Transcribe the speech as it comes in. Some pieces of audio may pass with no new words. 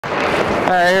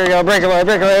right, here we go. Break away,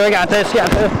 break away. We got this, got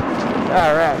this.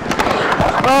 All right.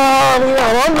 Oh, we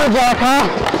got a lumberjack, huh?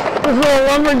 This little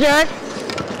lumberjack.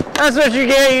 That's what you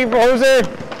get, you poser.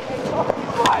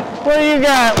 What do you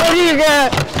got? What do you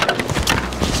got?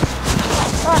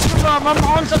 Oh, my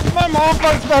mom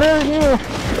fights better than you.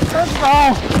 That's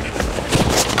all.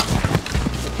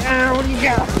 Yeah, what do you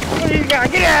got? What do you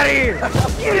got? Get out of here!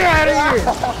 Get out of here!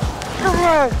 Come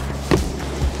on!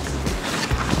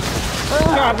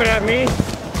 Stop it at me!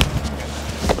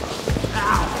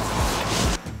 Ow.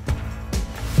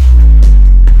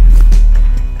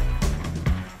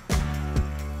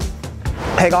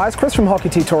 Hey guys, Chris from Hockey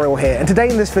Tutorial here, and today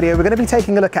in this video we're going to be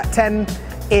taking a look at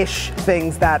 10-ish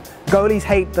things that goalies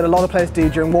hate that a lot of players do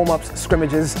during warm-ups,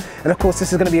 scrimmages, and of course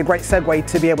this is going to be a great segue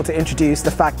to be able to introduce the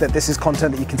fact that this is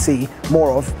content that you can see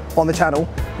more of on the channel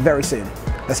very soon.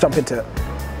 Let's jump into it.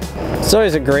 It's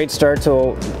always a great start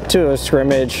to a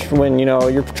scrimmage when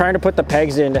you're trying to put the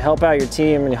pegs in to help out your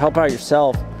team and help out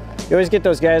yourself. You always get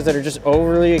those guys that are just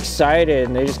overly excited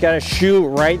and they just got to shoot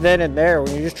right then and there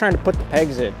when you're just trying to put the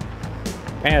pegs in.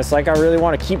 Man, it's like I really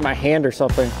want to keep my hand or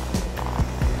something.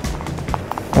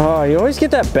 Oh, you always get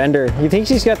that bender. He thinks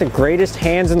he's got the greatest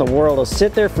hands in the world. He'll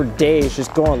sit there for days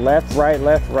just going left, right,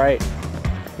 left, right.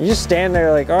 You just stand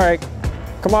there like, all right,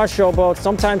 come on, showboat,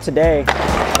 sometime today.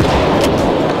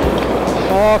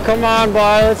 Oh, come on, boy.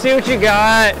 Let's see what you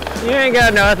got. You ain't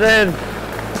got nothing.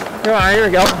 Come on, here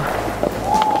we go.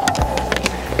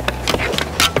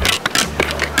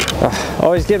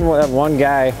 Always getting that one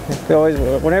guy,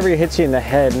 whenever he hits you in the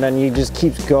head and then he just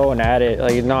keeps going at it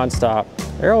like non-stop.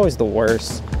 They're always the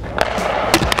worst.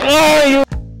 Oh, you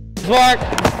fuck!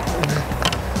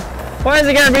 Why is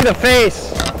it gotta be the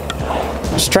face?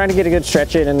 Just trying to get a good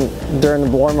stretch in during the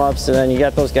warm-ups, and then you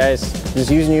got those guys just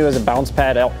using you as a bounce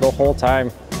pad out the whole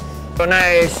time. Oh,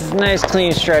 nice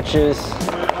clean stretches.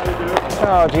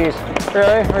 Oh, geez.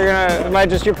 Really? Am I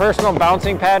just your personal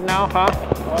bouncing pad now, huh?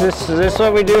 Is this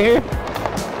what we do here?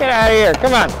 Get out of here,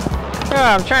 come on. Come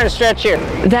on, I'm trying to stretch here.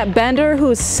 That bender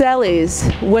who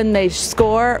sellies when they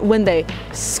score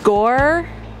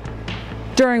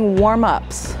during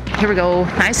warm-ups. Here we go,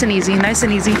 nice and easy, nice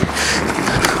and easy.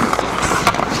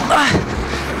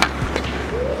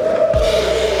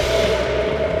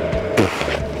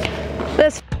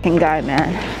 This f***ing guy,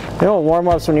 man.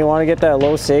 Warm-ups, when you want to get that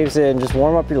low saves in, just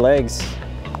warm up your legs.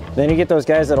 Then you get those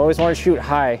guys that always want to shoot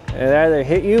high, and they either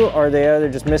hit you or they either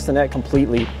just miss the net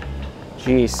completely.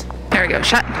 Jeez. There we go,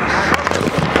 shot.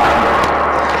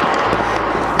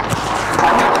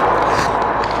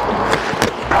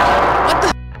 What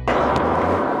the?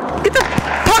 Get the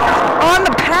fuck on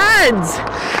the pads!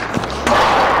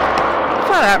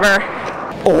 Whatever.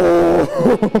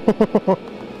 Oh.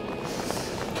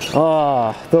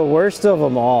 Oh, the worst of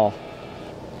them all.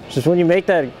 Just when you make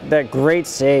that great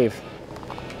save,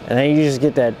 and then you just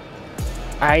get that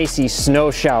icy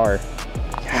snow shower.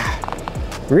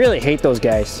 Really hate those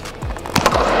guys.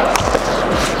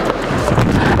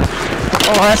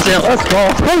 Oh, that's it. Let's go.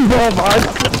 Let's go, bud.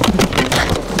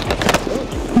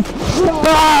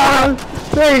 Ah,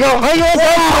 there you go.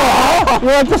 You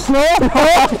want the snow?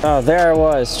 Oh, there I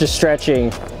was, just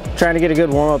stretching, trying to get a good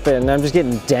warm-up in, and I'm just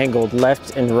getting dangled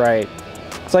left and right.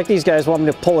 It's like these guys want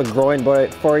me to pull a groin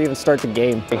before I even start the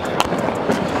game.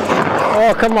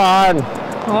 Oh, come on.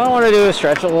 All I want to do is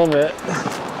stretch a little bit.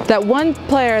 That one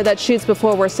player that shoots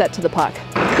before we're set to the puck.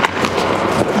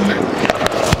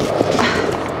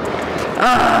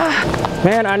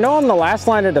 Man, I know I'm the last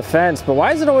line of defense, but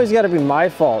why is it always got to be my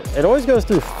fault? It always goes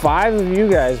through 5 of you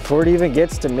guys before it even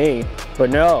gets to me.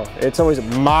 But no, it's always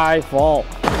my fault.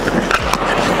 Oh,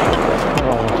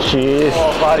 jeez.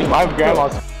 Oh, buddy, my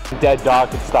grandma's dead dog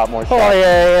could stop more shots. Oh,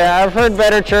 yeah. I've heard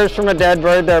better chirps from a dead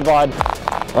bird there, bud.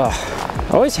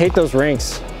 I always hate those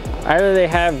rinks. Either they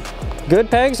have good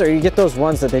pegs or you get those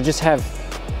ones that they just have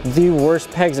the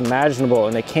worst pegs imaginable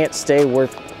and they can't stay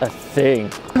worth a thing.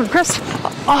 Chris,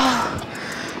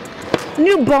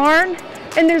 new barn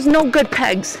and there's no good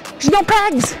pegs. There's no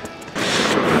pegs.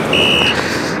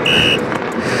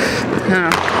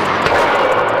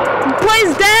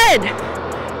 Play's dead.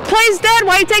 Play's dead.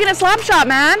 Why are you taking a slap shot,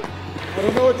 man? I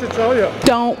don't know what to tell you.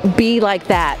 Don't be like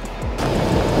that.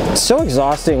 It's so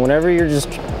exhausting whenever you're just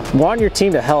wanting your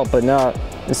team to help, but no.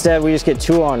 Instead, we just get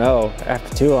 2-on-0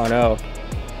 after 2-on-0.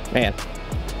 Man,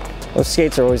 those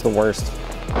skates are always the worst.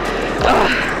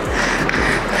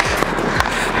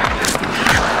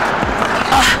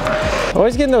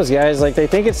 Always getting those guys, like they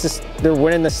think it's just they're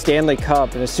winning the Stanley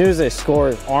Cup, and as soon as they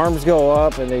score, arms go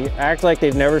up and they act like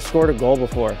they've never scored a goal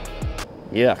before.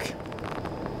 Yuck.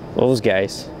 Those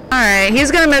guys. All right,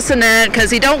 he's gonna miss a net because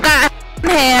he don't got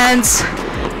hands.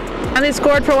 And he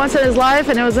scored for once in his life,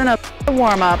 and it was in a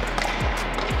warm-up.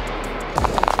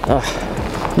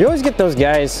 You always get those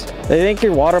guys, they think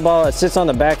your water bottle that sits on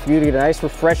the back for you to get a nice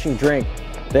refreshing drink,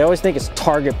 they always think it's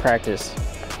target practice.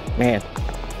 Man,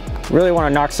 really want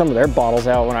to knock some of their bottles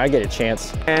out when I get a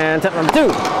chance. And tip number 2.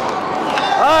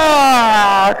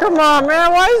 Ah, come on,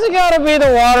 man. Why does it gotta be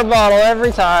the water bottle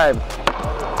every time?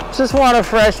 Just want a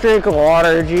fresh drink of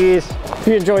water, geez. If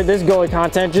you enjoyed this goalie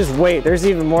content, just wait. There's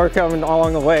even more coming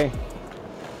along the way.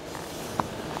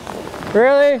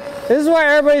 Really? This is why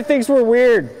everybody thinks we're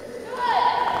weird.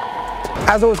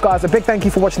 As always, guys, a big thank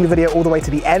you for watching the video all the way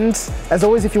to the end. As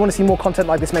always, if you want to see more content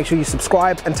like this, make sure you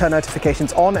subscribe and turn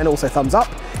notifications on, and also thumbs up.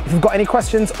 If you've got any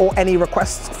questions or any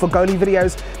requests for goalie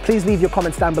videos, please leave your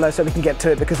comments down below so we can get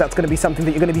to it, because that's going to be something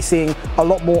that you're going to be seeing a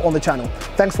lot more on the channel.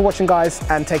 Thanks for watching, guys,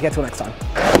 and take care till next time.